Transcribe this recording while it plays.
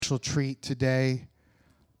special treat today.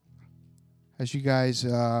 As you guys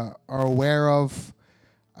are aware of,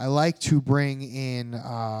 I like to bring in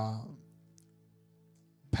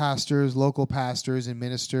pastors, local pastors and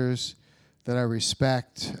ministers that I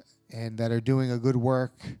respect and that are doing a good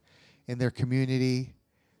work in their community,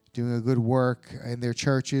 doing a good work in their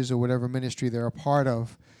churches or whatever ministry they're a part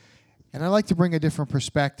of. And I like to bring a different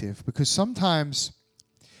perspective, because sometimes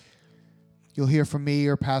you'll hear from me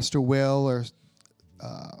or Pastor Will or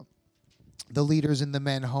the leaders in the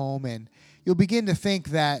men home, and you'll begin to think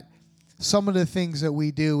that some of the things that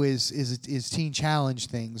we do is teen challenge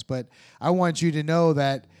things. But I want you to know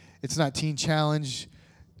that it's not teen challenge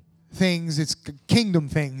things, it's kingdom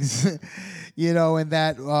things, and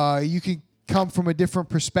that you can come from a different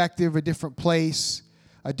perspective, a different place,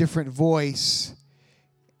 a different voice,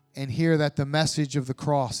 and hear that the message of the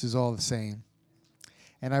cross is all the same.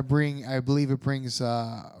 And I believe it brings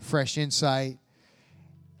fresh insight.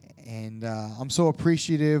 And I'm so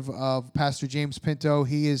appreciative of Pastor James Pinto.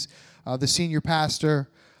 He is the senior pastor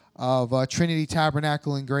of Trinity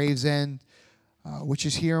Tabernacle in Gravesend, which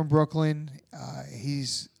is here in Brooklyn.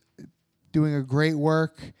 He's doing a great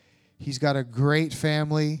work. He's got a great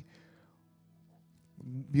family,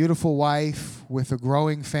 beautiful wife with a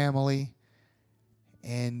growing family.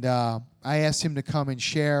 And I asked him to come and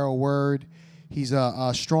share a word. He's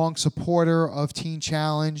a strong supporter of Teen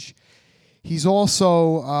Challenge. He's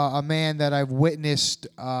also a man that I've witnessed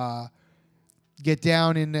get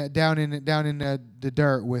down in the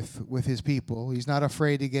dirt with his people. He's not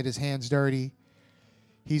afraid to get his hands dirty.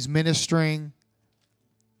 He's ministering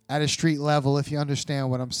at a street level, if you understand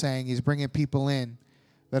what I'm saying. He's bringing people in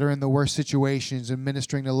that are in the worst situations and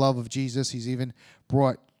ministering the love of Jesus. He's even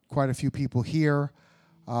brought quite a few people here,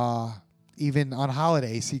 even on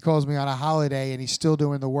holidays. He calls me on a holiday, and he's still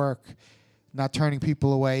doing the work, not turning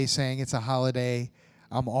people away, saying it's a holiday,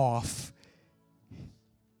 I'm off,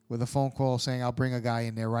 with a phone call saying I'll bring a guy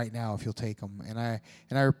in there right now if you'll take him. And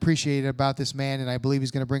I appreciate it about this man, and I believe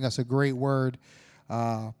he's going to bring us a great word.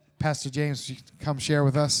 Pastor James, you come share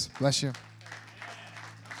with us. Bless you.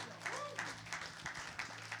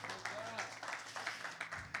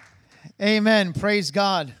 Amen. Praise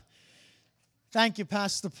God. Thank you,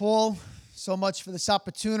 Pastor Paul, so much for this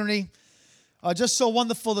opportunity. Just so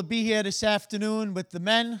wonderful to be here this afternoon with the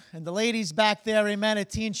men and the ladies back there, amen,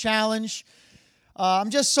 at Teen Challenge.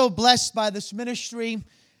 I'm just so blessed by this ministry.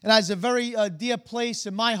 It has a very dear place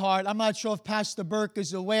in my heart. I'm not sure if Pastor Burke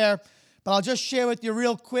is aware, but I'll just share with you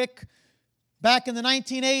real quick. Back in the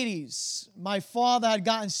 1980s, my father had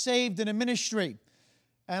gotten saved in a ministry.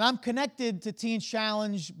 And I'm connected to Teen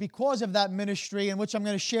Challenge because of that ministry, in which I'm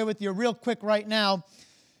going to share with you real quick right now.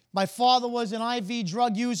 My father was an IV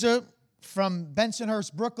drug user from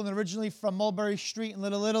Bensonhurst, Brooklyn, originally from Mulberry Street in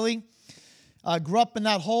Little Italy. Grew up in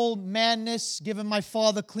that whole madness, giving my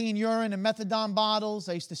father clean urine and methadone bottles.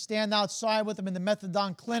 I used to stand outside with him in the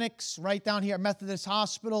methadone clinics right down here at Methodist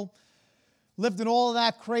Hospital. Lived in all of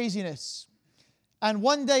that craziness. And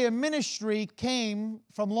one day a ministry came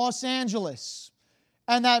from Los Angeles.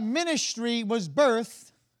 And that ministry was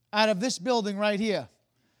birthed out of this building right here.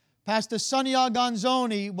 Pastor Sonny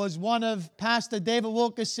Argonzoni was one of Pastor David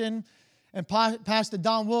Wilkerson and Pastor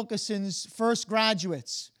Don Wilkerson's first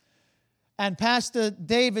graduates. And Pastor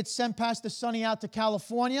David sent Pastor Sonny out to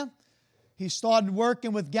California. He started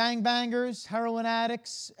working with gangbangers, heroin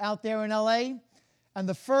addicts out there in L.A. And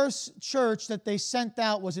the first church that they sent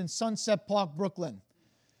out was in Sunset Park, Brooklyn.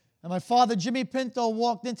 And my father, Jimmy Pinto,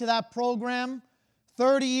 walked into that program.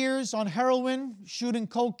 30 years on heroin, shooting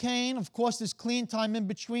cocaine. Of course, there's clean time in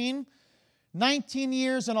between. 19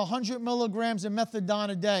 years on 100 milligrams of methadone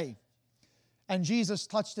a day. And Jesus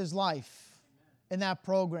touched his life in that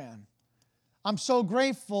program. I'm so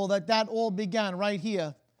grateful that that all began right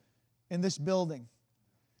here in this building.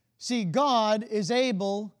 See, God is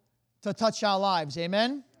able to touch our lives.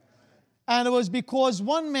 Amen? And it was because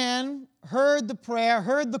one man heard the prayer,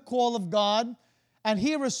 heard the call of God, and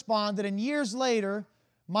he responded, and years later,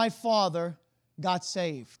 my father got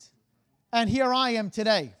saved. And here I am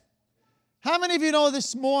today. How many of you know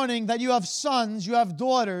this morning that you have sons, you have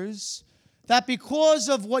daughters, that because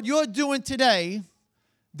of what you're doing today,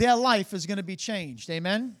 their life is going to be changed?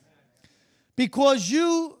 Amen? Because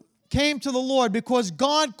you came to the Lord, because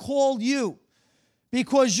God called you,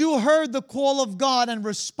 because you heard the call of God and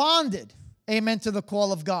responded, amen, to the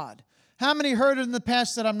call of God. How many heard it in the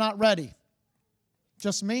past that I'm not ready?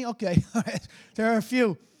 Just me? Okay. There are a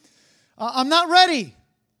few. I'm not ready.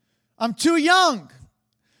 I'm too young.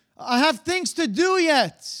 I have things to do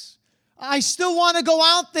yet. I still want to go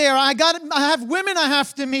out there. I have women I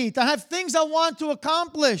have to meet. I have things I want to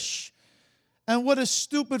accomplish. And what a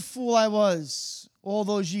stupid fool I was all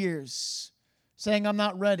those years, saying I'm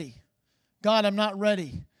not ready. God, I'm not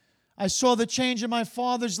ready. I saw the change in my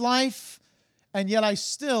father's life, and yet I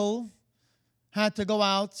still had to go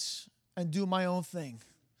out and do my own thing.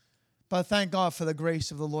 But thank God for the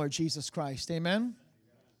grace of the Lord Jesus Christ. Amen?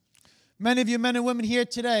 Many of you men and women here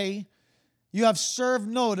today, you have served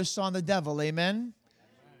notice on the devil. Amen?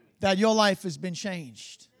 That your life has been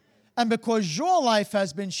changed. And because your life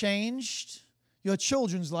has been changed, your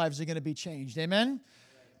children's lives are going to be changed. Amen?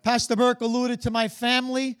 Pastor Burke alluded to my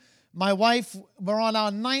family. My wife, we're on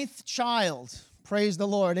our 9th child. Praise the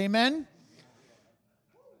Lord. Amen?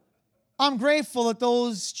 I'm grateful that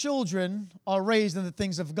those children are raised in the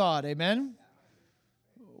things of God. Amen?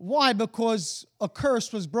 Why? Because a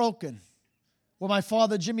curse was broken when my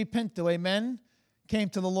father, Jimmy Pinto, amen, came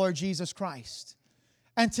to the Lord Jesus Christ.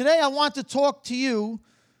 And today I want to talk to you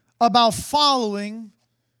about following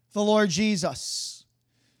the Lord Jesus.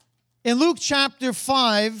 In Luke chapter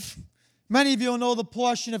 5, many of you know the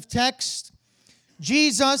portion of text.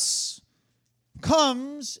 Jesus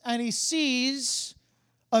comes and he sees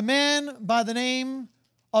a man by the name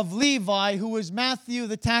of Levi, who was Matthew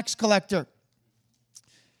the tax collector.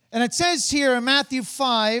 And it says here in Matthew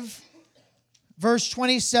 5, verse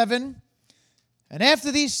 27, and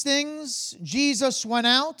after these things, Jesus went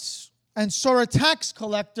out and saw a tax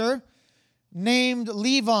collector named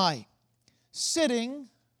Levi sitting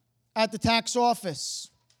at the tax office.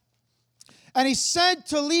 And he said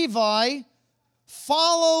to Levi,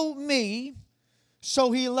 "Follow me."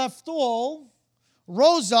 So he left all,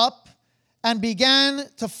 rose up, and began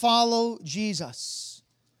to follow Jesus.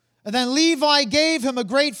 And then Levi gave him a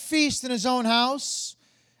great feast in his own house,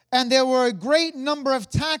 and there were a great number of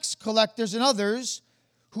tax collectors and others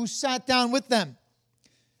who sat down with them.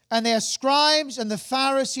 And their scribes and the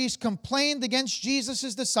Pharisees complained against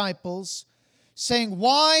Jesus' disciples, saying,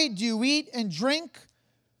 "Why do you eat and drink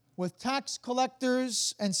with tax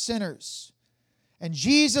collectors and sinners?" And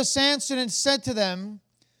Jesus answered and said to them,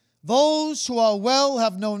 "Those who are well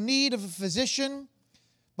have no need of a physician,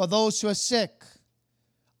 but those who are sick.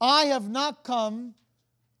 I have not come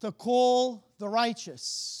to call the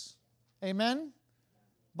righteous," amen,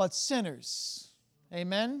 "but sinners,"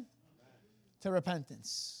 amen, to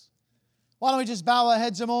repentance. Why don't we just bow our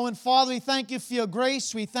heads a moment? Father, we thank you for your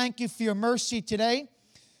grace. We thank you for your mercy today.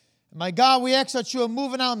 And my God, we ask that you will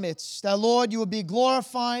move in our midst, that, Lord, you will be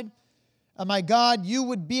glorified, and my God, you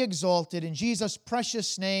would be exalted. In Jesus'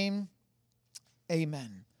 precious name,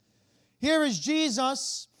 amen. Here is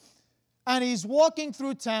Jesus, and he's walking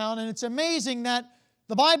through town, and it's amazing that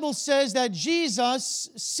the Bible says that Jesus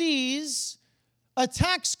sees a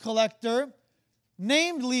tax collector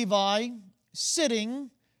named Levi sitting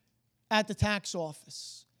at the tax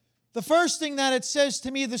office. The first thing that it says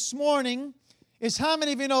to me this morning is, how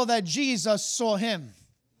many of you know that Jesus saw him?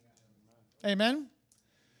 Amen?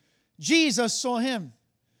 Jesus saw him.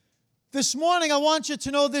 This morning I want you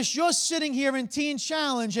to know this. You're sitting here in Teen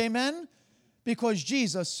Challenge, amen, because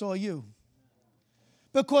Jesus saw you.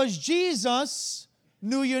 Because Jesus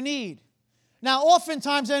knew your need. Now,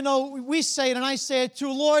 oftentimes I know we say it, and I say it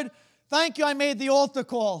too, "Lord, thank you I made the altar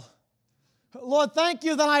call. Lord, thank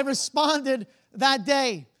you that I responded that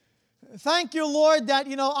day. Thank you, Lord, that,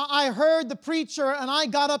 I heard the preacher and I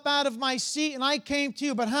got up out of my seat and I came to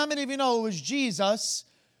you." But how many of you know it was Jesus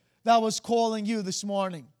that was calling you this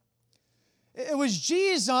morning? It was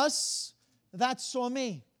Jesus that saw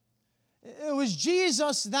me. It was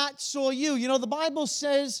Jesus that saw you. The Bible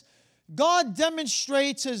says God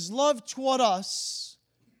demonstrates his love toward us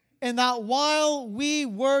in that while we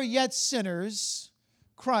were yet sinners,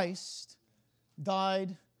 Christ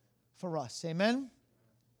died for us. Amen?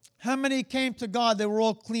 How many came to God? They were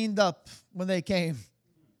all cleaned up when they came.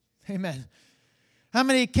 Amen. How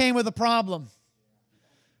many came with a problem?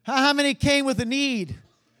 How many came with a need?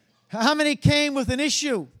 How many came with an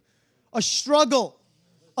issue, a struggle,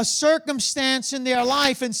 a circumstance in their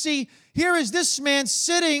life? And see, here is this man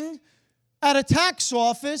sitting at a tax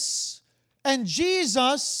office, and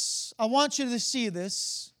Jesus, I want you to see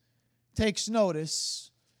this, takes notice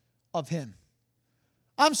of him.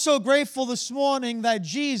 I'm so grateful this morning that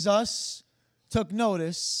Jesus took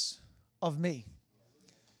notice of me.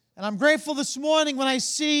 And I'm grateful this morning when I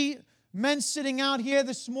see men sitting out here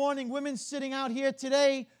this morning, women sitting out here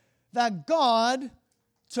today, that God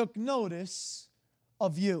took notice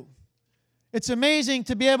of you. It's amazing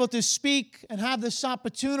to be able to speak and have this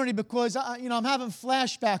opportunity because, I'm having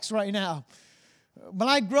flashbacks right now. When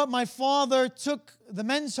I grew up, my father took the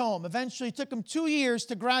men's home. Eventually, it took him 2 years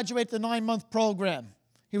to graduate the 9-month program.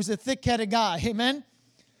 He was a thick-headed guy. Amen?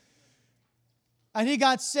 And he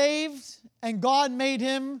got saved, and God made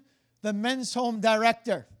him the men's home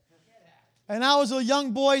director. And I was a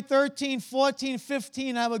young boy, 13, 14,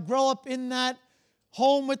 15. I would grow up in that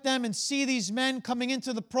home with them and see these men coming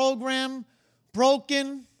into the program,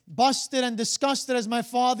 broken, busted, and disgusted, as my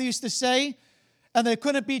father used to say, and they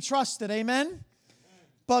couldn't be trusted. Amen?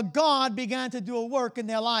 But God began to do a work in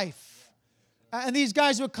their life. And these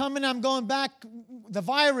guys were coming, I'm going back, the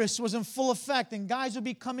virus was in full effect, and guys would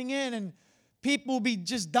be coming in, and people would be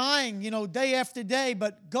just dying, day after day,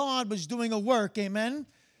 but God was doing a work, amen,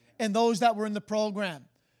 in those that were in the program.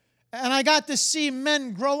 And I got to see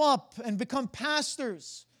men grow up and become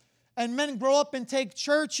pastors, and men grow up and take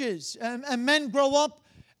churches, and men grow up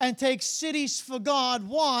and take cities for God.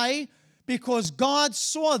 Why? Because God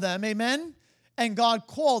saw them, amen, and God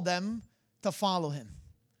called them to follow Him.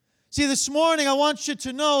 See, this morning I want you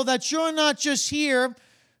to know that you're not just here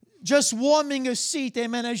just warming a seat,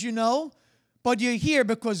 amen, as you know, but you're here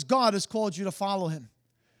because God has called you to follow Him.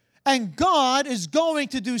 And God is going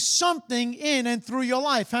to do something in and through your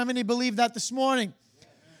life. How many believe that this morning?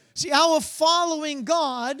 See, our following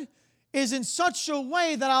God is in such a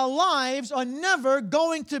way that our lives are never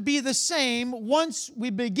going to be the same once we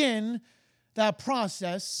begin that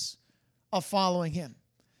process of following Him.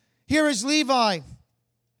 Here is Levi.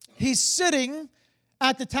 He's sitting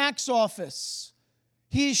at the tax office.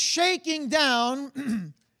 He's shaking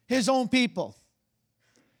down his own people.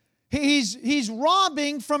 He's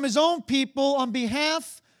robbing from his own people on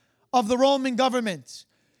behalf of the Roman government.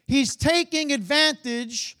 He's taking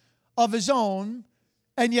advantage of his own,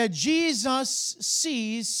 and yet Jesus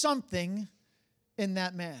sees something in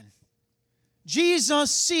that man.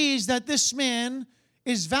 Jesus sees that this man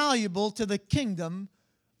is valuable to the kingdom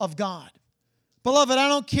of God. Beloved, I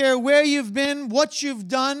don't care where you've been, what you've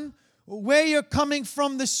done, where you're coming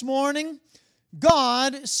from this morning,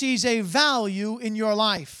 God sees a value in your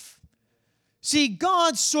life. See,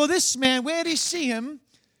 God saw this man. Where did He see him?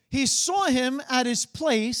 He saw him at his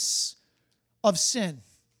place of sin.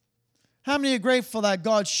 How many are grateful that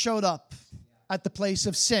God showed up at the place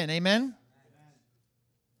of sin? Amen?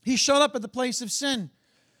 He showed up at the place of sin.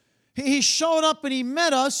 He showed up and He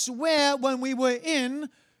met us when we were in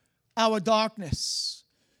our darkness.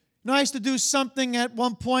 I used to do something at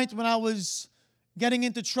one point when I was getting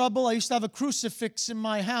into trouble. I used to have a crucifix in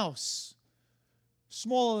my house,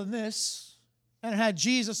 smaller than this, and it had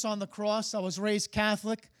Jesus on the cross. I was raised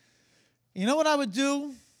Catholic. You know what I would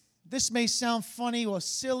do? This may sound funny or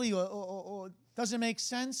silly or doesn't make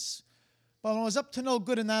sense, but when I was up to no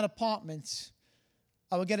good in that apartment,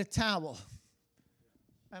 I would get a towel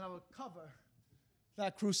and I would cover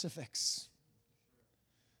that crucifix.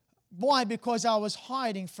 Why? Because I was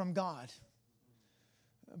hiding from God.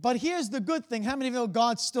 But here's the good thing. How many of you know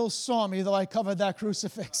God still saw me, though I covered that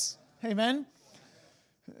crucifix? Amen?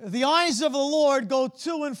 The eyes of the Lord go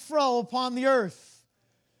to and fro upon the earth.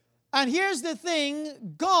 And here's the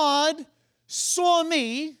thing. God saw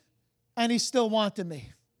me, and He still wanted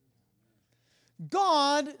me.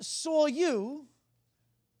 God saw you,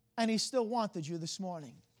 and He still wanted you this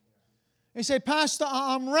morning. You say, Pastor,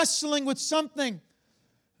 I'm wrestling with something.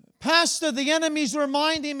 Pastor, the enemy's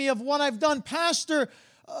reminding me of what I've done. Pastor,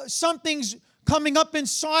 something's coming up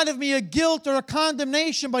inside of me, a guilt or a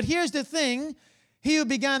condemnation. But here's the thing. He who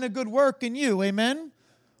began a good work in you, amen,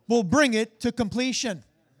 will bring it to completion.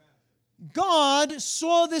 God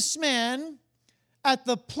saw this man at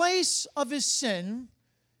the place of his sin,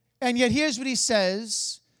 and yet here's what He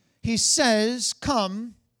says. He says,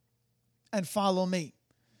 come and follow me.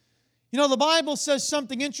 You know, the Bible says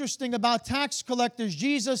something interesting about tax collectors.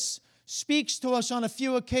 Jesus speaks to us on a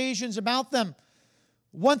few occasions about them.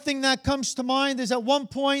 One thing that comes to mind is at one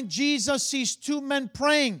point, Jesus sees two men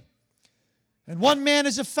praying. And one man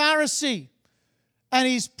is a Pharisee. And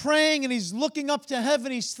he's praying and he's looking up to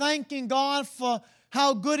heaven. He's thanking God for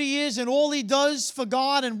how good He is and all He does for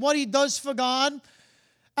God and what He does for God.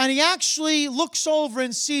 And he actually looks over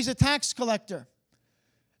and sees a tax collector.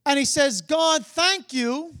 And he says, God, thank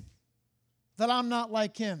you that I'm not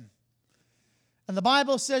like him. And the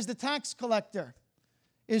Bible says the tax collector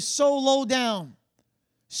is so low down,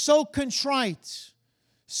 so contrite,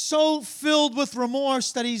 so filled with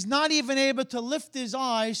remorse that he's not even able to lift his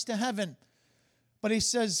eyes to heaven. But he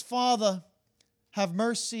says, Father, have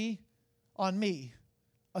mercy on me,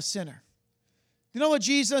 a sinner. You know what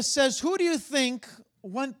Jesus says? Who do you think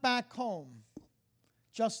went back home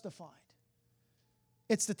justified?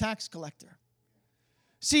 It's the tax collector.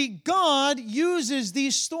 See, God uses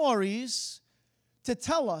these stories to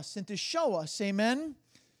tell us and to show us, amen,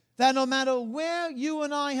 that no matter where you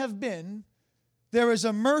and I have been, there is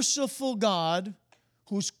a merciful God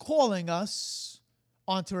who's calling us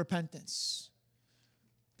onto repentance.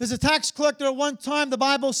 There's a tax collector at one time, the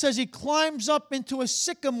Bible says he climbs up into a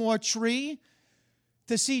sycamore tree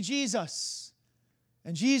to see Jesus.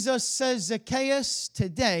 And Jesus says, Zacchaeus,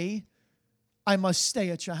 today I must stay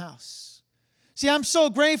at your house. See, I'm so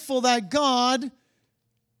grateful that God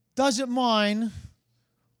doesn't mind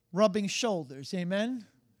rubbing shoulders, amen,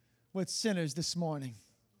 with sinners this morning.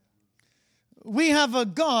 We have a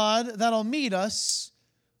God that'll meet us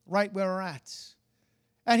right where we're at.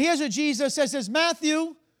 And here's what Jesus says,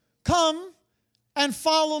 Matthew, come and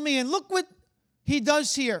follow me. And look what he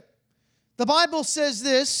does here. The Bible says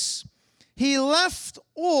this, he left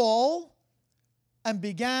all and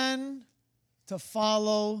began to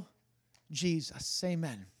follow Jesus.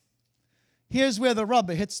 Amen. Here's where the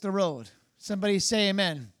rubber hits the road. Somebody say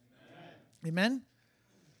amen. Amen.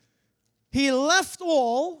 He left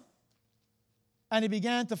all and he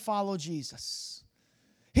began to follow Jesus.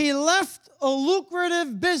 He left a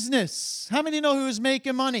lucrative business. How many know he was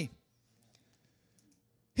making money?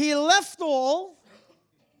 He left all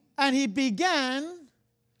and he began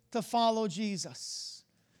to follow Jesus.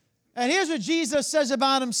 And here's what Jesus says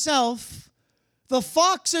about himself. The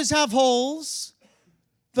foxes have holes,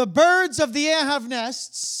 the birds of the air have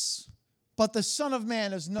nests, but the Son of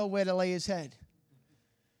Man has nowhere to lay his head.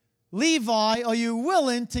 Levi, are you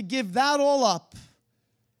willing to give that all up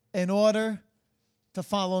in order to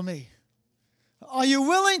follow me? Are you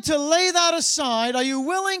willing to lay that aside? Are you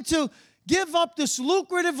willing to give up this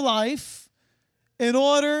lucrative life in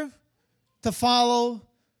order to follow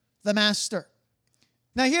the Master?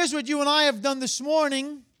 Now, here's what you and I have done this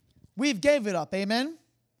morning. We've gave it up, amen?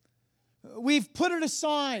 We've put it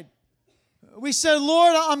aside. We said,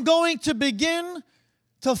 Lord, I'm going to begin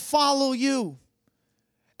to follow you.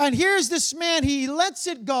 And here's this man, he lets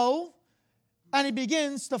it go, and he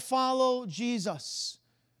begins to follow Jesus.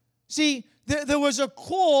 See, there was a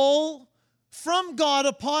call from God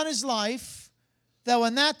upon his life that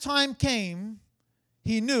when that time came,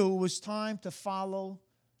 he knew it was time to follow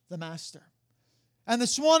the Master. And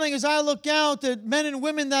this morning, as I look out at men and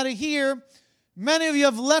women that are here, many of you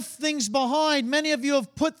have left things behind. Many of you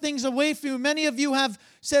have put things away from you. Many of you have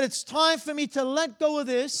said, it's time for me to let go of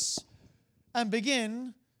this and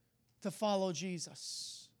begin to follow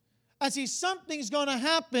Jesus. And see, something's going to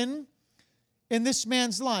happen in this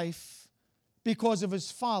man's life because of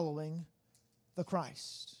his following the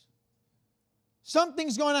Christ.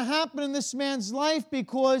 Something's going to happen in this man's life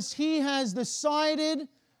because he has decided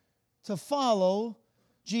to follow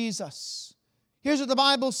Jesus. Here's what the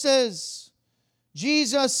Bible says.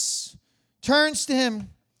 Jesus turns to him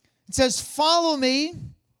and says, follow me.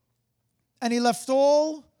 And he left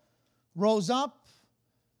all, rose up,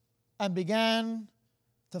 and began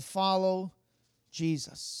to follow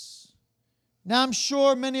Jesus. Now, I'm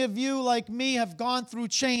sure many of you, like me, have gone through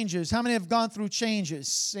changes. How many have gone through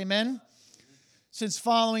changes? Amen? Since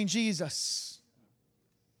following Jesus.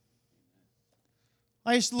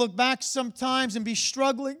 I used to look back sometimes and be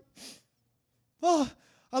struggling. Oh,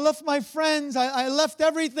 I left my friends. I left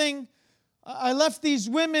everything. I left these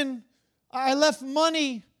women. I left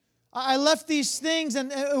money. I left these things,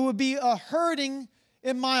 and it would be a hurting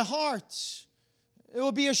in my heart. It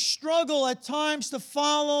would be a struggle at times to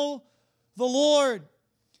follow the Lord.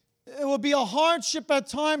 It would be a hardship at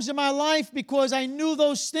times in my life because I knew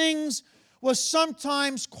those things were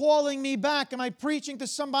sometimes calling me back. Am I preaching to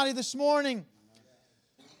somebody this morning?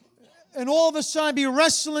 And all of a sudden I'd be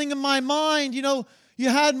wrestling in my mind. You know, you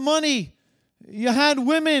had money, you had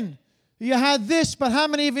women, you had this, but how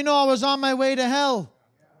many of you know I was on my way to hell?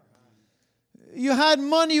 You had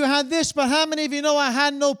money, you had this, but how many of you know I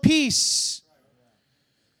had no peace?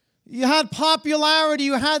 You had popularity,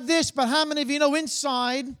 you had this, but how many of you know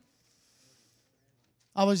inside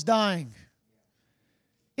I was dying?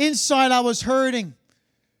 Inside I was hurting.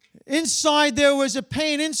 Inside there was a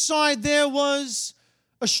pain. Inside there was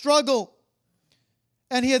a struggle.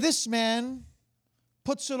 And here this man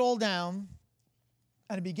puts it all down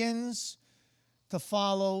and he begins to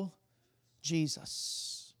follow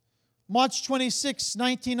Jesus. March 26,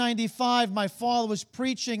 1995, my father was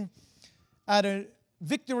preaching at a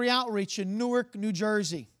Victory Outreach in Newark, New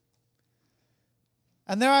Jersey.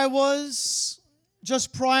 And there I was.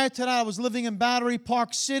 Just prior to that, I was living in Battery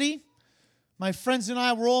Park City. My friends and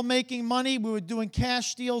I were all making money. We were doing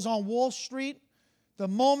cash deals on Wall Street. The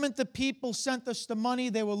moment the people sent us the money,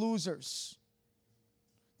 they were losers.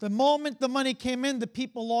 The moment the money came in, the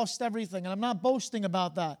people lost everything. And I'm not boasting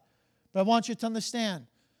about that, but I want you to understand.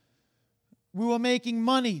 We were making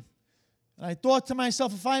money. And I thought to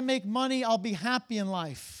myself, if I make money, I'll be happy in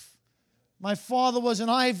life. My father was an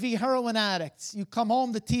IV heroin addict. You come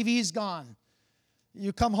home, the TV's gone.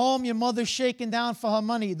 You come home, your mother's shaking down for her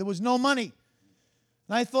money. There was no money.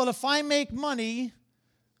 And I thought, if I make money,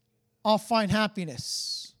 I'll find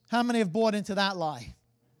happiness. How many have bought into that lie?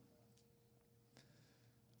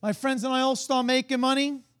 My friends and I all start making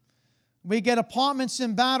money. We get apartments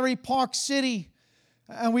in Battery Park City,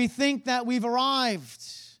 and we think that we've arrived.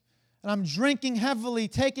 And I'm drinking heavily,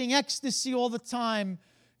 taking ecstasy all the time,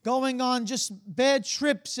 going on just bad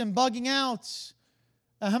trips and bugging out.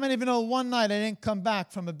 How many of you know one night I didn't come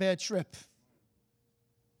back from a bad trip?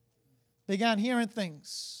 Began hearing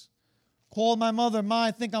things. Called my mother. Ma,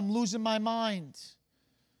 I think I'm losing my mind.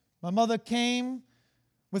 My mother came.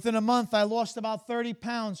 Within a month, I lost about 30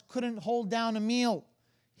 pounds. Couldn't hold down a meal.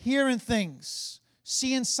 Hearing things.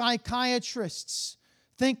 Seeing psychiatrists.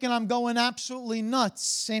 Thinking I'm going absolutely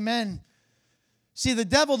nuts. Amen. See, the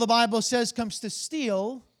devil, the Bible says, comes to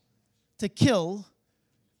steal, to kill,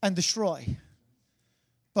 and destroy.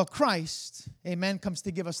 But Christ, amen, comes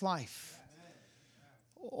to give us life.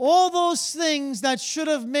 All those things that should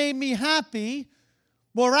have made me happy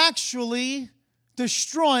were actually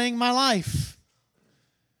destroying my life.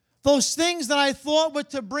 Those things that I thought were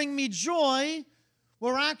to bring me joy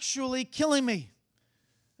were actually killing me.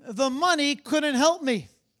 The money couldn't help me.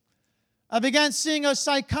 I began seeing a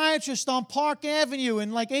psychiatrist on Park Avenue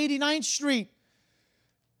in like 89th Street.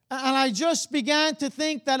 And I just began to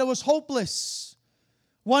think that it was hopeless.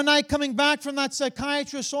 One night coming back from that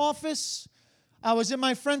psychiatrist's office, I was in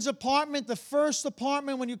my friend's apartment, the first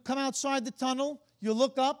apartment when you come outside the tunnel, you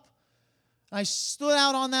look up. I stood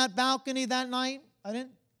out on that balcony that night.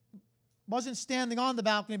 Wasn't standing on the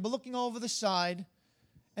balcony, but looking over the side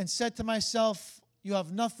and said to myself, you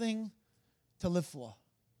have nothing to live for.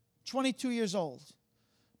 22 years old.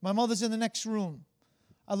 My mother's in the next room.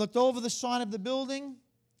 I looked over the side of the building,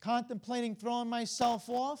 contemplating throwing myself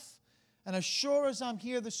off. And as sure as I'm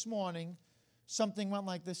here this morning, something went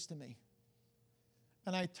like this to me.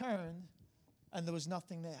 And I turned, and there was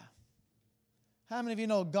nothing there. How many of you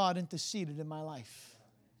know God interceded in my life?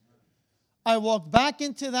 I walked back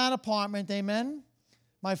into that apartment, amen.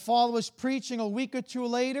 My father was preaching a week or two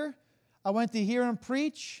later. I went to hear him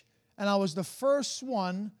preach, and I was the first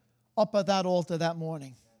one up at that altar that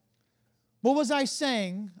morning. What was I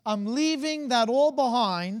saying? I'm leaving that all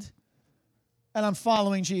behind, and I'm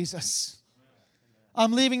following Jesus.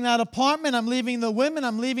 I'm leaving that apartment. I'm leaving the women.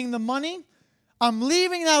 I'm leaving the money. I'm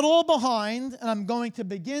leaving that all behind, and I'm going to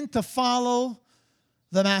begin to follow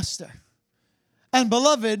the Master. And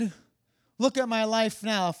beloved, look at my life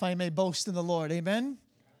now, if I may boast in the Lord. Amen?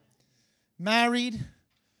 Married,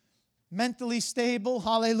 mentally stable.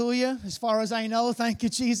 Hallelujah. As far as I know, thank you,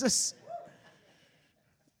 Jesus.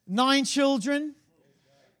 9 children.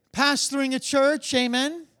 Pastoring a church.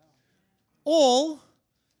 Amen? All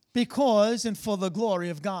because and for the glory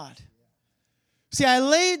of God. See, I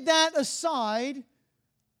laid that aside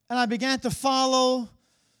and I began to follow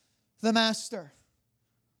the Master.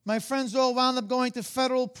 My friends all wound up going to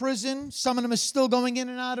federal prison. Some of them are still going in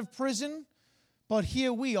and out of prison. But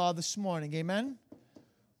here we are this morning. Amen?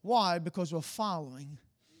 Why? Because we're following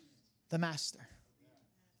the Master.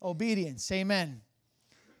 Obedience. Amen.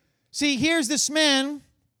 See, here's this man.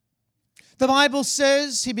 The Bible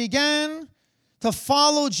says he began to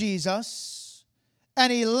follow Jesus,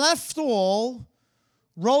 and he left all,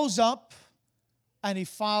 rose up, and he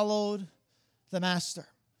followed the Master.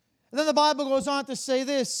 And then the Bible goes on to say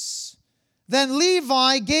this. Then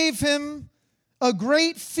Levi gave him a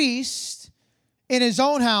great feast in his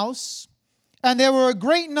own house, and there were a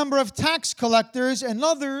great number of tax collectors and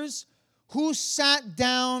others who sat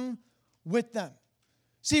down with them.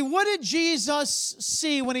 See, what did Jesus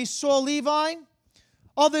see when he saw Levi?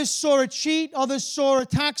 Others saw a cheat, others saw a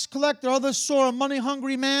tax collector, others saw a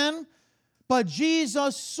money-hungry man. But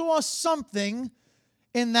Jesus saw something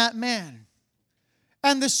in that man.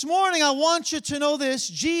 And this morning, I want you to know this.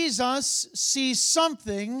 Jesus sees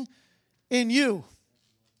something in you.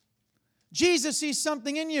 Jesus sees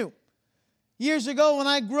something in you. Years ago, when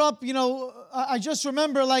I grew up, I just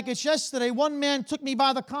remember like it's yesterday, one man took me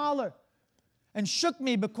by the collar and shook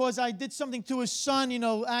me because I did something to his son,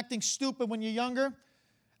 acting stupid when you're younger.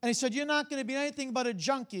 And he said, you're not going to be anything but a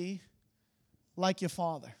junkie like your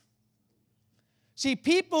father. See,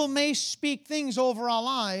 people may speak things over our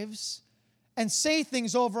lives and say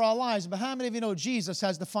things over our lives, but how many of you know Jesus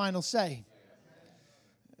has the final say?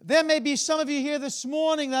 There may be some of you here this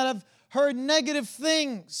morning that have heard negative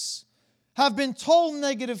things, have been told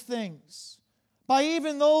negative things by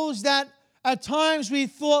even those that at times we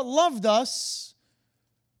thought loved us,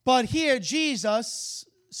 but here Jesus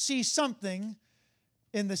sees something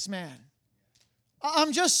in this man.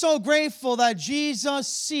 I'm just so grateful that Jesus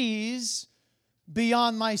sees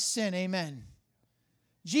beyond my sin. Amen.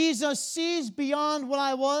 Jesus sees beyond what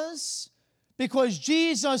I was because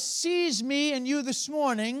Jesus sees me and you this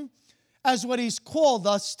morning as what He's called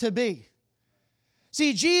us to be.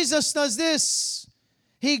 See, Jesus does this.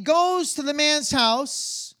 He goes to the man's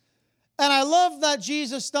house, and I love that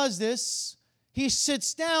Jesus does this. He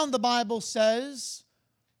sits down, the Bible says,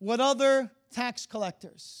 with other tax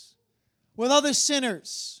collectors, with other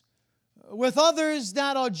sinners, with others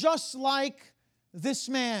that are just like this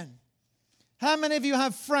man. How many of you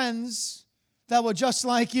have friends that were just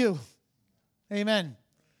like you? Amen.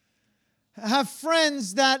 Have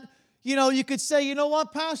friends that, you could say, you know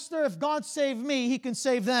what, Pastor, if God saved me, He can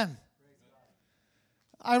save them.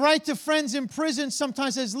 I write to friends in prison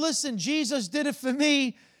sometimes, says, listen, Jesus did it for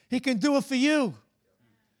me, He can do it for you.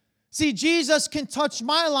 See, Jesus can touch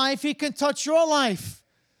my life, He can touch your life.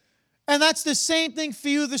 And that's the same thing for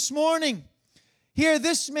you this morning. Here,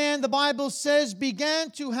 this man, the Bible says,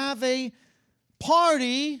 began to have a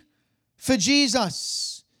party for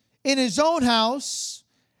Jesus in his own house.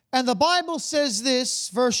 And the Bible says this,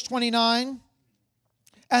 verse 29,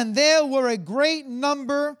 and there were a great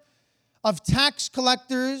number of tax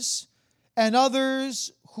collectors and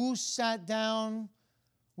others who sat down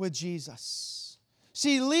with Jesus.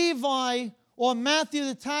 See, Levi, or Matthew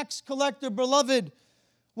the tax collector, beloved,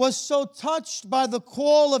 was so touched by the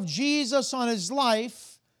call of Jesus on his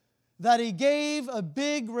life that he gave a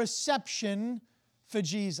big reception for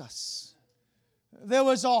Jesus. There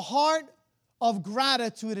was a heart of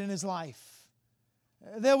gratitude in his life.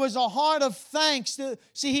 There was a heart of thanks.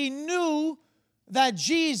 See, he knew that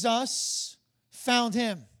Jesus found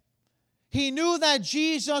him. He knew that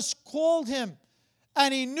Jesus called him.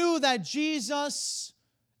 And he knew that Jesus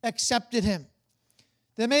accepted him.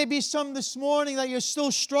 There may be some this morning that you're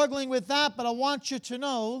still struggling with that, but I want you to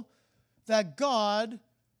know that God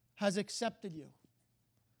has accepted you.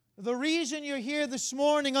 The reason you're here this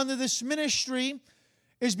morning under this ministry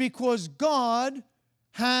is because God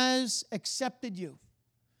has accepted you.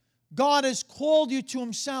 God has called you to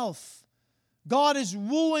Himself. God is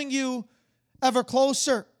wooing you ever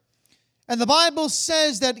closer. And the Bible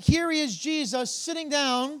says that here He is, Jesus, sitting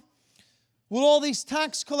down with all these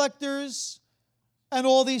tax collectors and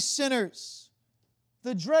all these sinners,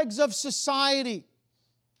 the dregs of society,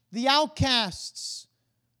 the outcasts,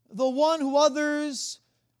 the one who others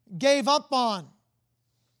gave up on.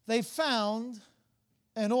 They found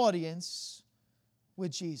an audience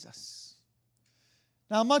with Jesus.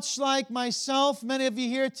 Now, much like myself, many of you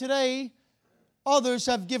here today, others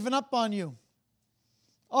have given up on you.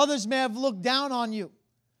 Others may have looked down on you.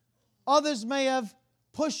 Others may have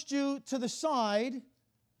pushed you to the side,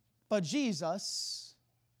 but Jesus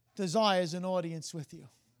desires an audience with you.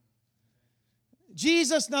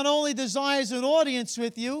 Jesus not only desires an audience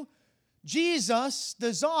with you, Jesus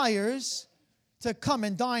desires to come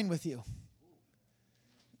and dine with you.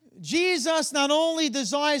 Jesus not only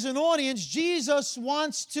desires an audience, Jesus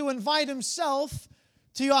wants to invite Himself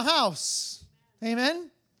to your house.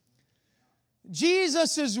 Amen?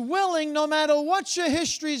 Jesus is willing, no matter what your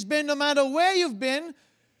history's been, no matter where you've been,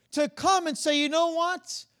 to come and say, you know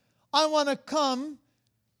what? I want to come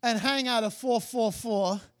and hang out at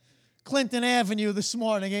 444 Clinton Avenue this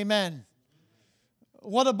morning. Amen.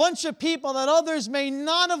 What a bunch of people that others may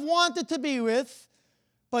not have wanted to be with,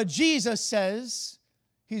 but Jesus says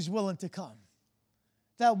He's willing to come.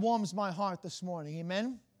 That warms my heart this morning.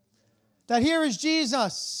 Amen. That here is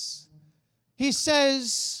Jesus. He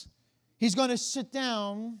says He's going to sit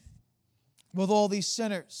down with all these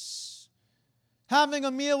sinners. Having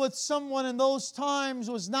a meal with someone in those times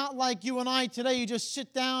was not like you and I today. You just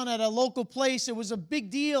sit down at a local place. It was a big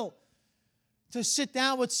deal to sit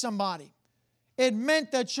down with somebody. It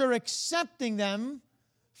meant that you're accepting them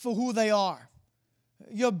for who they are.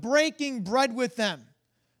 You're breaking bread with them.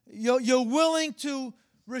 You're willing to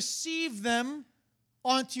receive them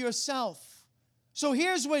onto yourself. So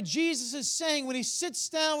here's what Jesus is saying when He sits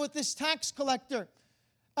down with this tax collector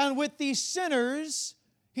and with these sinners.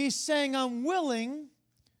 He's saying, I'm willing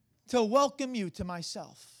to welcome you to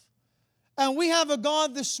myself. And we have a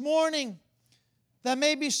God this morning that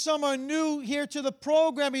maybe some are new here to the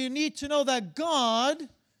program, and you need to know that God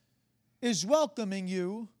is welcoming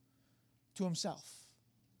you to Himself.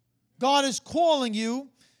 God is calling you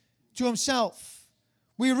to Himself.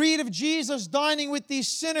 We read of Jesus dining with these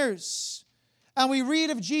sinners, and we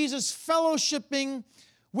read of Jesus fellowshipping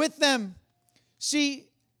with them. See,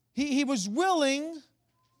 he was willing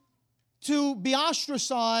to be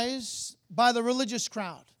ostracized by the religious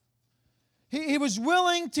crowd. He was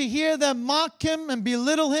willing to hear them mock Him and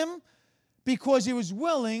belittle Him because He was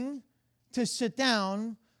willing to sit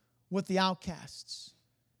down with the outcasts.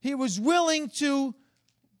 He was willing to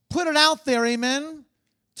put it out there, amen,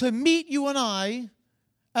 to meet you and I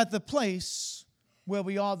at the place where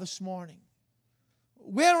we are this morning.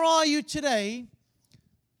 Where are you today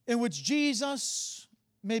in which Jesus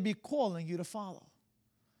may be calling you to follow?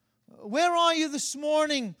 Where are you this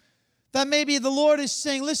morning that maybe the Lord is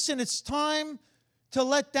saying, listen, it's time to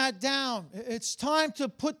let that down. It's time to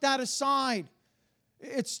put that aside.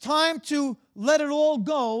 It's time to let it all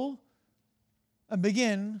go and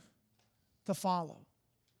begin to follow.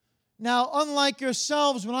 Now, unlike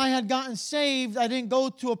yourselves, when I had gotten saved, I didn't go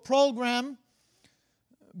to a program,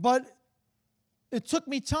 but it took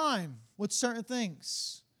me time with certain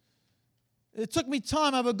things. It took me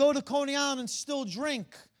time. I would go to Coney Island and still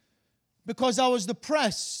drink because I was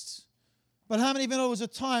depressed. But how many of you know there was a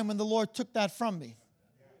time when the Lord took that from me?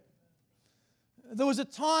 There was a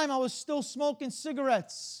time I was still smoking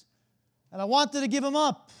cigarettes, and I wanted to give them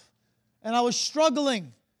up, and I was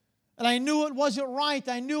struggling, and I knew it wasn't right.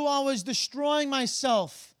 I knew I was destroying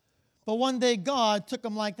myself, but one day God took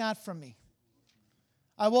them like that from me.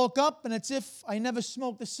 I woke up, and it's if I never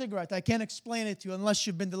smoked a cigarette. I can't explain it to you unless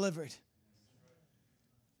you've been delivered.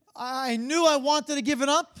 I knew I wanted to give it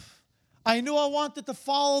up. I knew I wanted to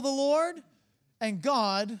follow the Lord, and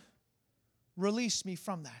God released me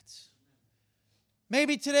from that.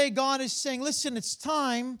 Maybe today God is saying, listen, it's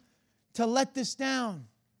time to let this down.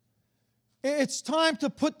 It's time to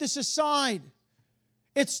put this aside.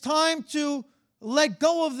 It's time to let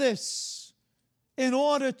go of this in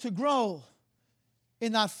order to grow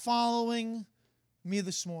in not following me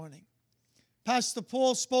this morning. Pastor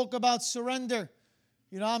Paul spoke about surrender.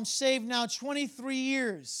 You know, I'm saved now 23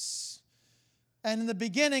 years. And in the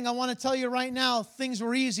beginning, I want to tell you right now, things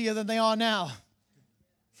were easier than they are now.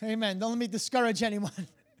 Amen. Don't let me discourage anyone.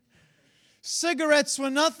 Cigarettes were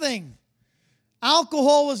nothing.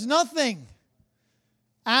 Alcohol was nothing.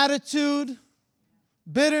 Attitude,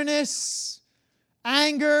 bitterness,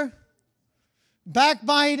 anger,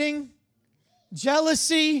 backbiting,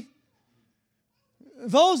 jealousy.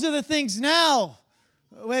 Those are the things now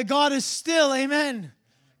where God is still, amen,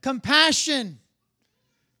 compassion,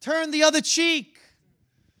 turn the other cheek,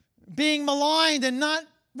 being maligned and not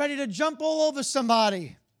ready to jump all over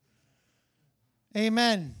somebody.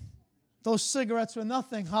 Amen. Those cigarettes were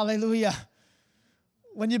nothing. Hallelujah.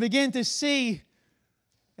 When you begin to see,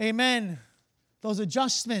 amen, those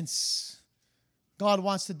adjustments God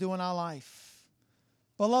wants to do in our life.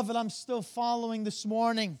 Beloved, I'm still following this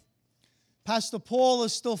morning. Pastor Paul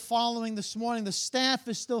is still following this morning. The staff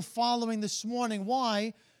is still following this morning.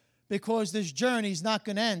 Why? Because this journey is not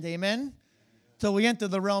going to end. Amen? Till we enter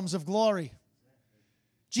the realms of glory.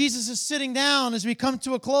 Jesus is sitting down as we come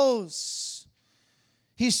to a close.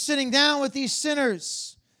 He's sitting down with these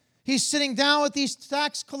sinners. He's sitting down with these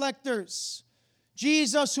tax collectors.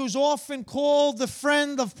 Jesus, who's often called the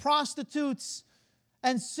friend of prostitutes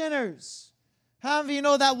and sinners. How many of you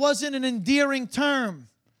know that wasn't an endearing term?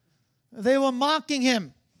 They were mocking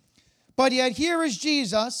him. But yet here is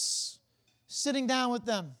Jesus sitting down with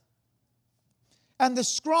them. And the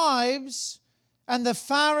scribes and the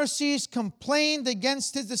Pharisees complained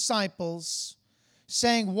against his disciples,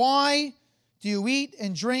 saying, "Why do you eat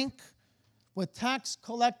and drink with tax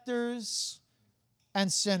collectors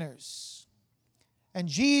and sinners?" And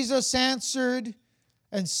Jesus answered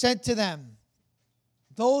and said to them,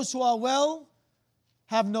 "Those who are well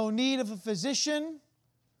have no need of a physician,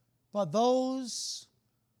 but those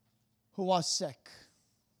who are sick."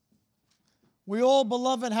 We all,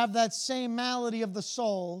 beloved, have that same malady of the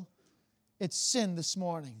soul. It's sin this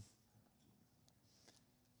morning.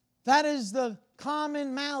 That is the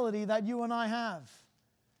common malady that you and I have.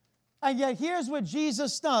 And yet here's what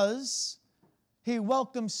Jesus does. He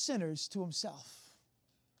welcomes sinners to himself.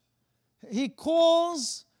 He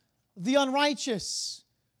calls the unrighteous.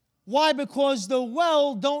 Why? Because the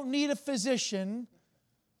well don't need a physician,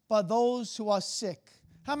 but those who are sick.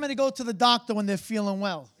 How many go to the doctor when they're feeling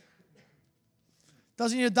well?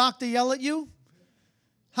 Doesn't your doctor yell at you?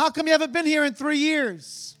 How come you haven't been here in 3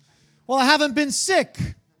 years? Well, I haven't been sick.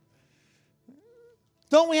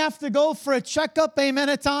 Don't we have to go for a checkup, amen,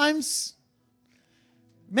 at times?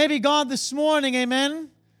 Maybe God this morning, amen,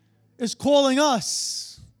 is calling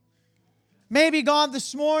us. Maybe God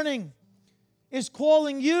this morning is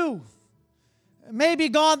calling you. Maybe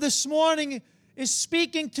God this morning is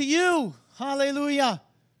speaking to you, hallelujah,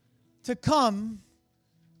 to come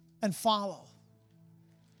and follow.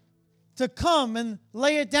 To come and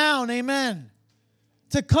lay it down, amen.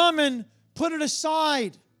 To come and put it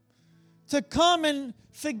aside. To come and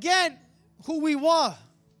forget who we were.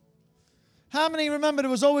 How many remember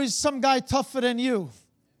there was always some guy tougher than you?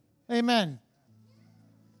 Amen.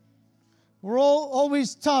 We're all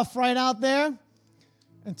always tough right out there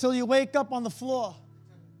until you wake up on the floor.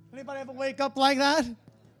 Anybody ever wake up like that?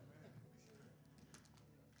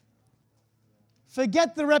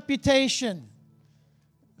 Forget the reputation.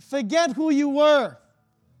 Forget who you were.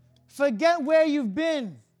 Forget where you've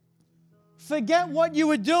been. Forget what you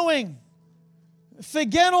were doing.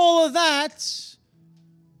 Forget all of that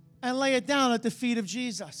and lay it down at the feet of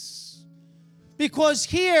Jesus. Because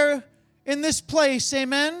here in this place,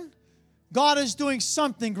 amen, God is doing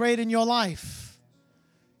something great in your life.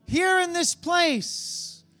 Here in this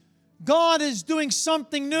place, God is doing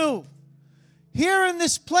something new. Here in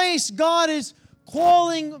this place, God is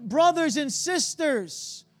calling brothers and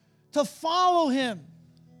sisters to follow Him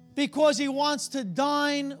because He wants to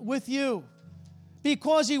dine with you,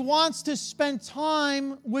 because He wants to spend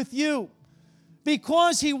time with you,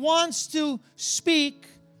 because He wants to speak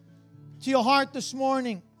to your heart this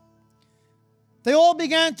morning. They all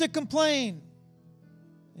began to complain.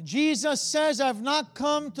 And Jesus says, I've not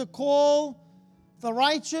come to call the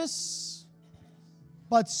righteous,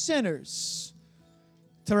 but sinners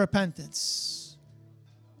to repentance.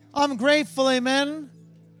 I'm grateful, amen,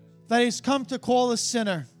 that He's come to call a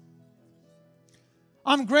sinner.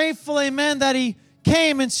 I'm grateful, amen, that He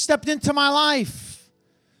came and stepped into my life.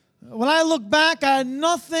 When I look back, I had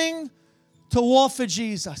nothing to offer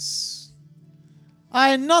Jesus. I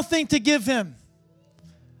had nothing to give Him.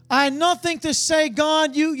 I had nothing to say,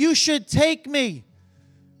 God, you should take me.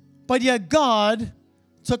 But yet God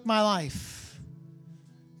took my life.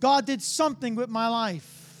 God did something with my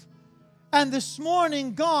life. And this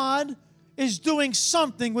morning, God is doing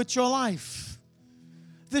something with your life.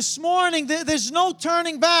 This morning, there's no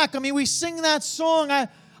turning back. I mean, we sing that song,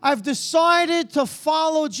 I've decided to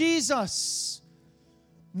follow Jesus.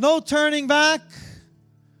 No turning back.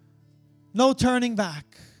 No turning back.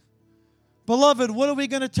 Beloved, what are we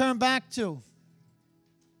going to turn back to?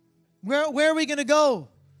 Where are we going to go?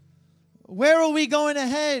 Where are we going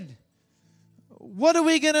ahead? What are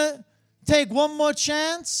we going to take one more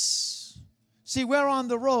chance? See, we're on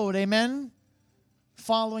the road, amen,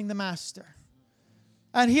 following the Master.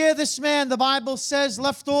 And here this man, the Bible says,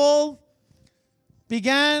 left all,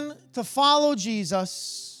 began to follow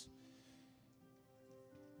Jesus,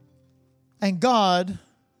 and God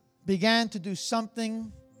began to do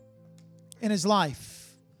something in his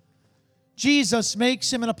life. Jesus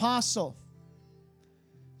makes him an apostle.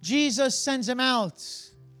 Jesus sends him out.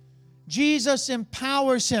 Jesus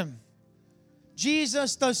empowers him.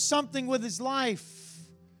 Jesus does something with his life.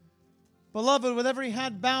 Beloved, with every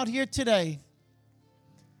head bowed here today,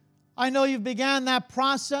 I know you've began that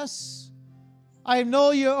process. I know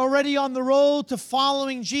you're already on the road to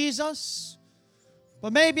following Jesus.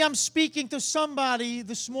 But maybe I'm speaking to somebody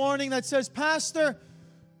this morning that says, Pastor,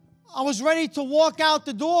 I was ready to walk out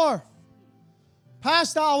the door.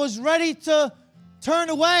 Pastor, I was ready to turn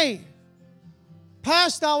away.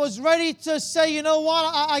 Pastor, I was ready to say, you know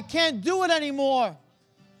what, I can't do it anymore.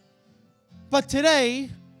 But today,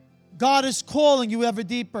 God is calling you ever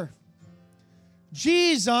deeper.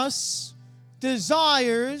 Jesus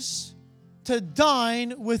desires to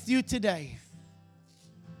dine with you today.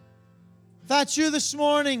 If that's you this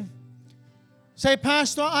morning, say,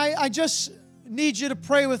 Pastor, I just need you to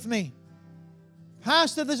pray with me.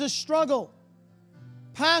 Pastor, there's a struggle.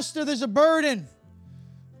 Pastor, there's a burden.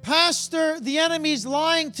 Pastor, the enemy's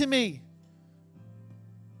lying to me.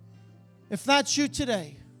 If that's you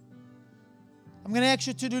today, I'm going to ask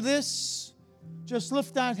you to do this. Just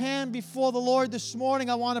lift that hand before the Lord this morning.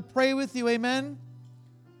 I want to pray with you. Amen.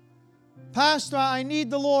 Pastor, I need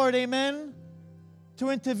the Lord, amen, to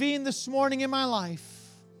intervene this morning in my life.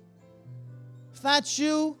 If that's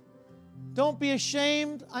you, don't be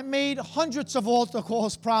ashamed. I made hundreds of altar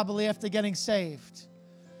calls probably after getting saved.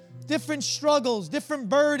 Different struggles, different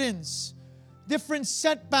burdens, different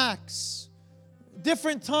setbacks,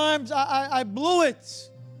 different times I blew it.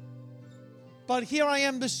 But here I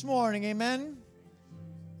am this morning, amen,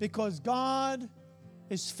 because God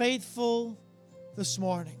is faithful this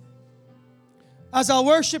morning. As our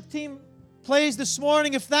worship team plays this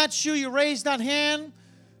morning, if that's you, you raise that hand.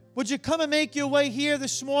 Would you come and make your way here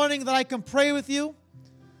this morning that I can pray with you?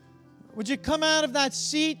 Would you come out of that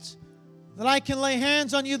seat that I can lay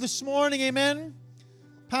hands on you this morning? Amen.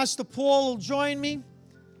 Pastor Paul will join me.